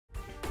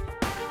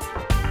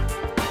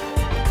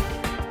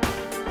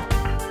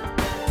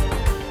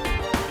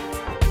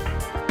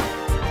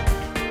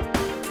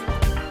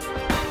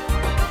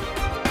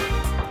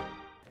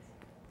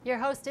Your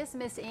hostess,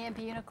 Miss Ann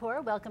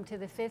Bunicor. Welcome to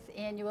the 5th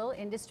Annual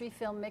Industry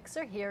Film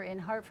Mixer here in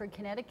Hartford,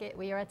 Connecticut.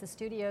 We are at the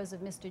studios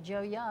of Mr.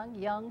 Joe Young,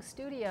 Young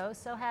Studios.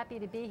 So happy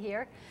to be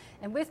here.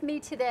 And with me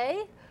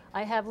today,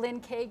 I have Lynn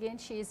Kagen.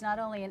 She is not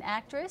only an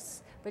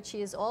actress, but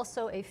she is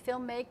also a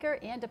filmmaker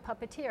and a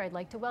puppeteer. I'd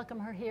like to welcome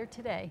her here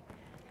today.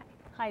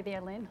 Hi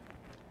there, Lynn.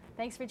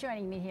 Thanks for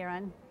joining me here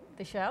on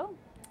the show.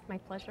 My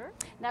pleasure.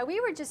 Now, we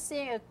were just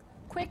seeing a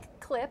quick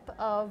clip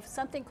of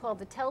something called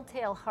The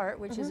Telltale Heart,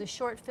 which is a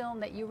short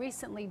film that you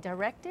recently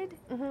directed.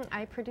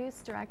 I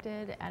produced,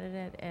 directed,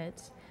 edited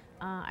it.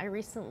 I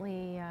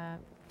recently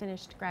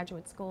finished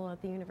graduate school at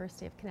the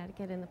University of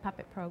Connecticut in the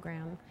puppet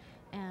program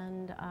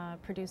and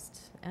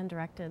produced and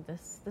directed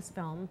this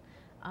film.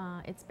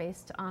 It's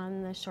based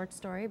on the short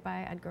story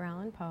by Edgar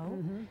Allan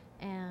Poe,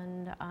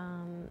 and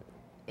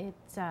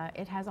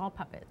it has all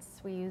puppets.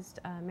 We used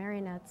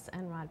marionettes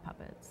and rod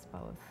puppets,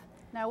 both.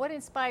 Now, what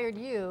inspired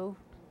you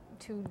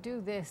to do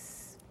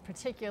this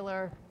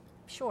particular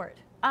short?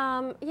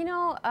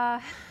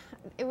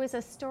 It was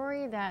a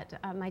story that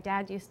my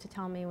dad used to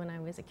tell me when I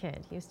was a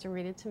kid. He used to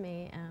read it to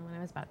me when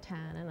I was about 10,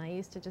 and I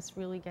used to just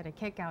really get a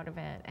kick out of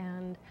it.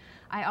 And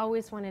I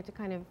always wanted to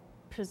kind of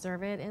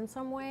preserve it in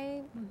some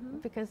way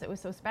because it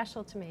was so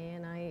special to me.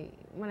 And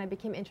when I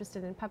became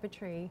interested in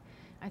puppetry,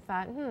 I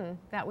thought,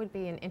 that would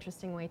be an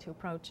interesting way to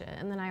approach it.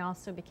 And then I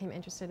also became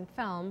interested in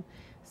film,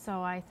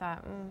 so I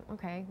thought,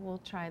 okay, we'll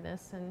try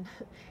this and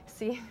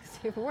see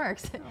if it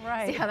works,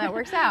 see how that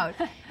works out.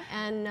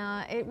 And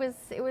it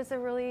was a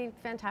really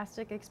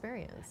fantastic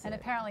experience. And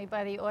apparently,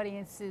 by the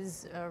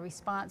audience's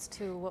response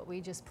to what we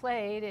just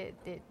played,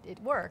 it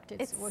worked.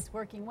 It was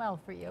working well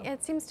for you.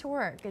 It seems to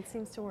work. It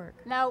seems to work.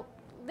 Now,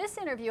 this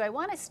interview, I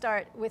want to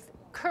start with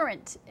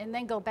current and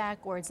then go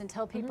backwards and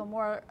tell people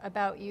more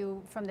about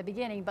you from the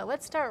beginning. But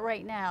let's start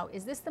right now.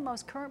 Is this the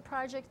most current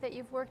project that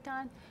you've worked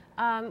on?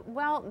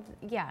 Well,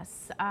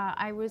 yes.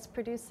 I was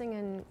producing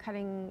and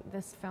cutting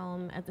this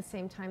film at the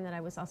same time that I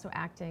was also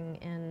acting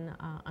in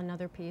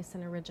another piece,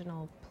 an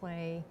original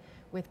play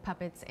with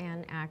puppets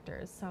and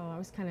actors. So I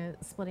was kind of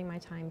splitting my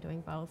time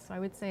doing both. So I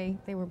would say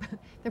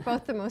they're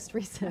both the most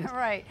recent.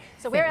 Right.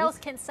 So where else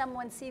can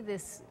someone see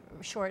this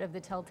short of The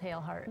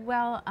Telltale Heart?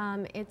 Well,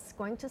 it's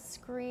going to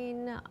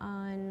screen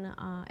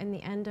in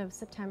the end of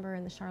September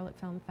in the Charlotte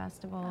Film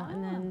Festival,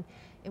 and then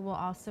it will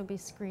also be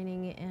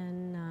screening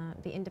in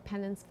the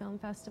Independence Film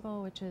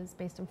Festival, which is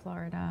based in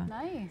Florida.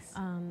 Nice.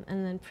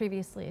 And then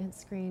previously it had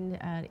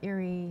screened at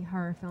Erie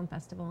Horror Film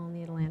Festival and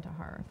the Atlanta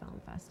Horror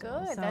Film Festival.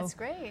 Good, so, that's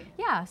great.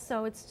 Yeah,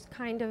 so it's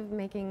kind of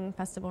making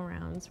festival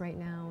rounds right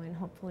now, and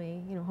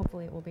hopefully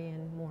it will be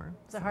in more.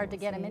 Is it hard to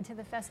get them into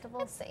the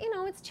festivals?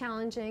 It's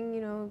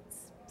challenging.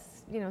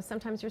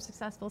 Sometimes you're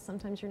successful,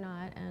 sometimes you're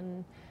not,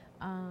 and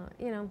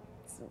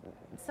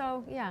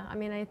so yeah, I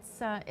mean,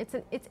 it's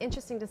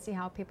interesting to see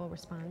how people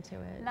respond to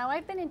it. Now,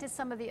 I've been into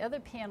some of the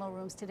other panel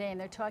rooms today, and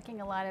they're talking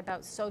a lot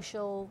about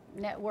social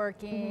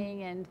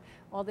networking and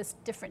all this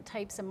different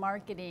types of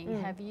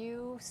marketing. Have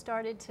you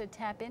started to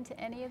tap into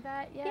any of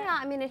that yet? Yeah,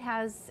 I mean, it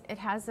has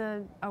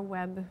a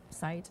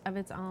website of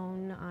its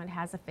own. It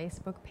has a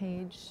Facebook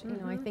page.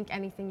 I think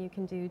anything you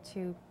can do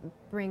to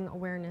bring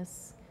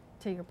awareness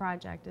to your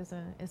project is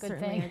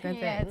certainly a good thing.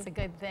 Yeah, it's a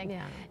good thing.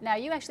 Yeah. Now,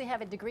 you actually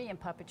have a degree in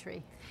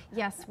puppetry.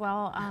 Yes,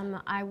 well,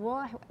 I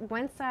will,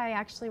 once I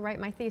actually write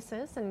my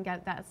thesis and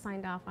get that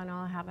signed off on,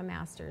 I'll have a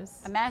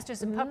master's. A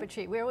master's in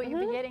puppetry. Where will you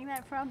be getting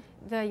that from?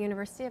 The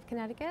University of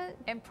Connecticut.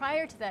 And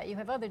prior to that, you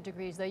have other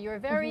degrees, though. You're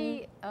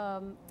very,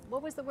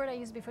 what was the word I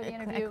used before the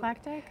interview?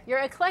 Eclectic? You're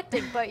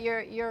eclectic, but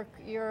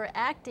your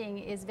acting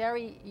is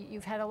very,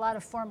 you've had a lot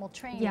of formal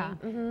training. Yeah.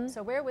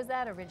 So where was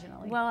that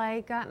originally? Well,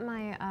 I got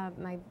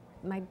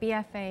my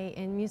BFA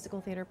in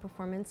musical theater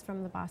performance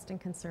from the Boston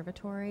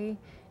Conservatory,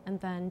 and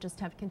then just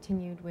have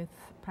continued with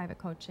private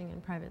coaching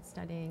and private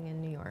studying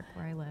in New York,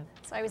 where I live.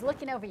 So I was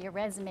looking over your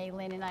resume,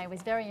 Lynn, and I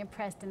was very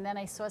impressed, and then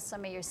I saw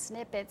some of your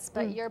snippets,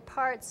 but your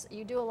parts,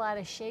 you do a lot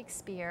of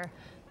Shakespeare.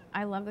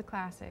 I love the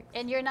classics.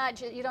 And you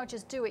don't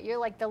just do it, you're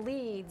like the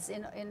leads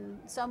in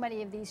so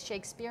many of these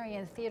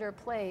Shakespearean theater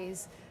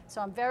plays,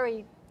 so I'm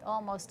very,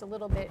 almost a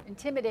little bit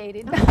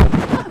intimidated by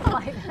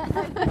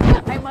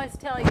that, I must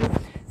tell you.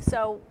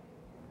 So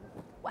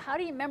how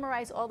do you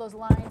memorize all those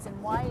lines, and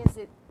why is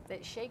it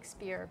that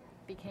Shakespeare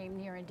became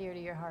near and dear to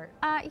your heart?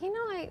 I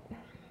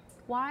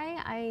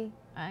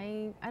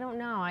don't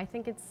know. I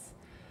think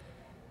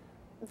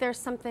there's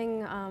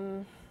something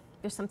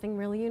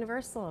really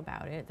universal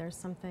about it. There's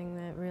something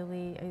that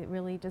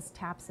really just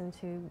taps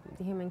into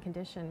the human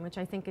condition, which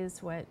I think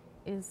that's what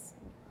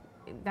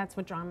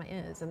drama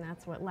is, and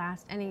that's what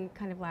any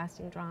kind of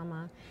lasting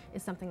drama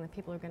is, something that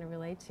people are going to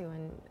relate to.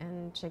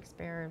 And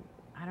Shakespeare,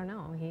 I don't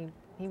know,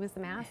 he was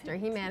the master.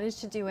 He managed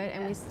to do it,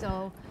 and we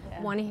still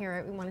want to hear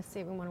it, we want to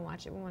see it, we want to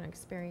watch it, we want to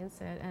experience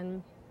it,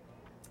 and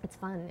it's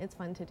fun. It's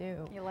fun to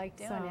do. You like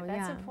doing it.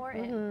 That's yeah.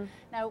 important.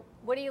 Now,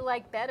 what do you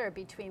like better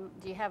do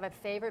you have a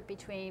favorite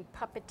between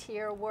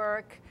puppeteer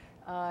work,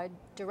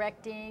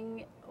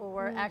 directing,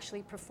 or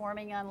actually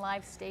performing on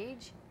live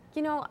stage?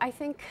 I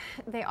think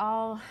they're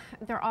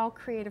all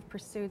creative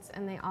pursuits,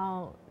 and they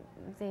all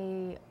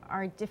they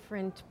are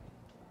different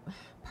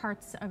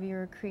parts of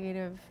your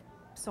creative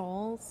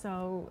soul,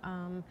 so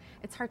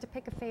it's hard to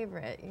pick a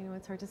favorite. You know,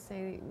 it's hard to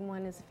say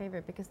one is a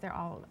favorite because they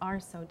all are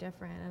so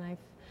different. And I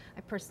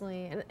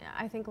personally, and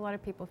I think a lot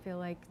of people feel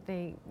like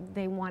they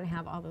want to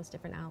have all those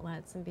different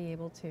outlets and be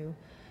able to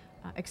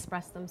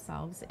express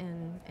themselves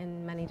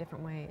in many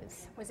different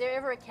ways. Was there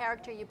ever a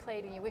character you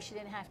played and you wish you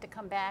didn't have to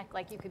come back,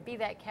 like you could be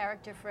that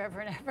character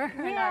forever and ever?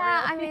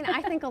 Yeah, I mean,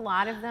 I think a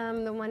lot of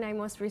them. The one I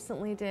most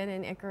recently did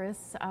in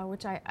Icarus,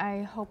 which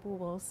I hope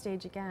will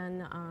stage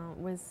again,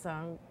 was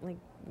like,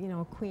 you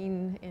know, a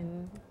queen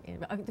in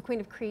the Queen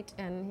of Crete,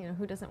 and you know,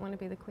 who doesn't want to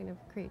be the Queen of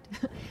Crete?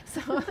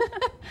 so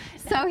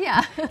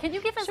yeah. Can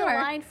you give us a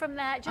line from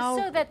that, just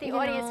so that the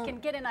audience can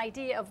get an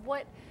idea of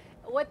what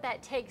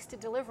that takes to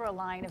deliver a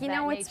line of that nature? You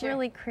know, what's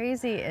really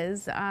crazy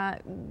is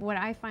what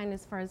I find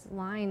as far as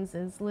lines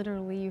is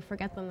literally you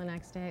forget them the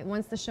next day.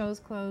 Once the show's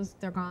closed,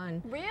 they're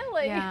gone.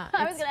 Really? Yeah,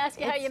 I was going to ask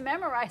you how you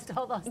memorized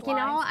all those lines. You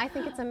know, I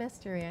think it's a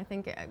mystery. I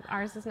think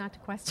ours is not to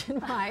question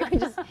why.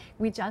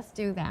 we just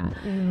do that.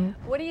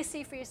 What do you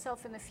see for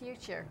yourself in the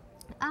future?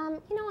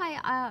 You know,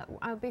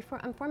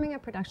 I'm forming a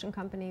production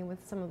company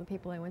with some of the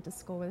people I went to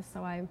school with,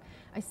 so I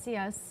see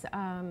us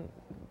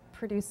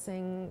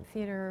producing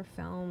theater,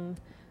 film,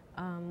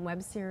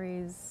 web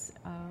series,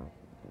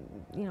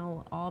 you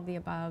know, all of the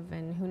above,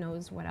 and who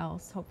knows what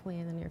else, hopefully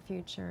in the near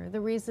future.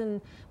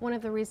 One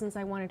of the reasons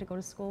I wanted to go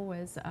to school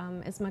was,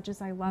 as much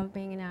as I love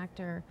being an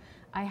actor,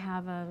 I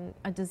have a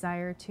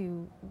desire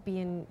to be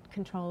in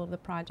control of the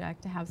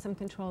project, to have some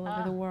control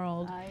over the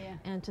world,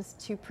 and just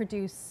to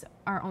produce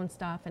our own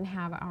stuff and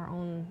have our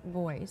own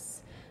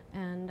voice.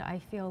 And I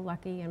feel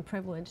lucky and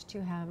privileged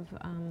to have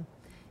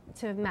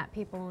met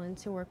people and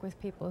to work with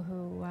people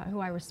who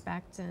I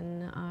respect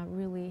and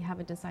really have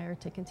a desire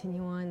to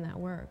continue on that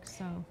work.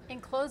 So,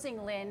 in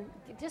closing, Lynn,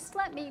 just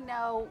let me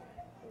know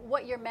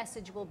what your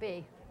message will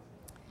be.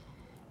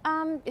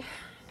 You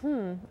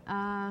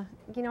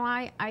know,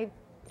 I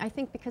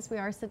think because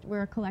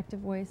we're a collective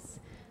voice,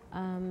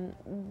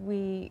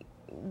 we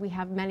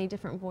have many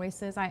different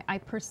voices. I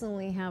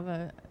personally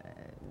have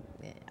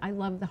I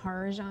love the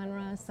horror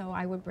genre, so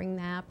I would bring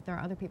that. But there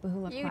are other people who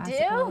love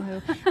classical.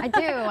 You do? I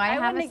do. I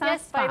have a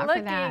soft spot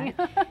for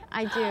that.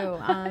 I do.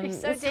 You're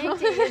so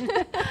dainty.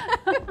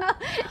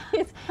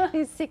 It's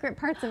these secret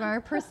parts of our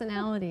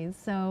personalities.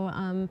 So,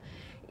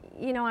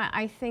 you know,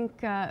 I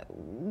think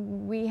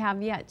we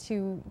have yet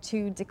to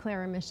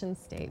declare a mission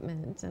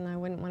statement, and I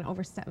wouldn't want to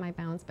overstep my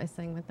bounds by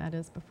saying what that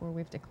is before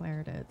we've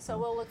declared it. So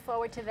we'll look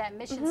forward to that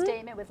mission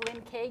statement with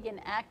Lynn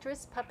Kagen,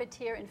 actress,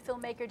 puppeteer, and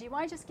filmmaker. Do you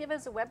want to just give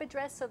us a web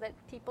address so that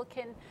people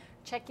can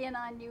check in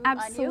on you?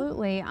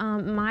 Absolutely.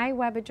 My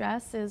web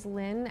address is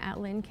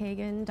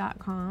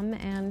lynn@lynnkagen.com,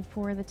 and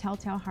for the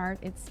Telltale Heart,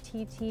 it's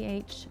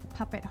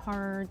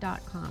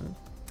tthpuppethorror.com.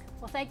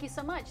 Well, thank you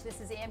so much. This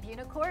is Ann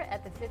Bunacore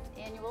at the 5th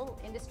Annual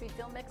Industry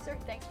Film Mixer.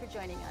 Thanks for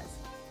joining us.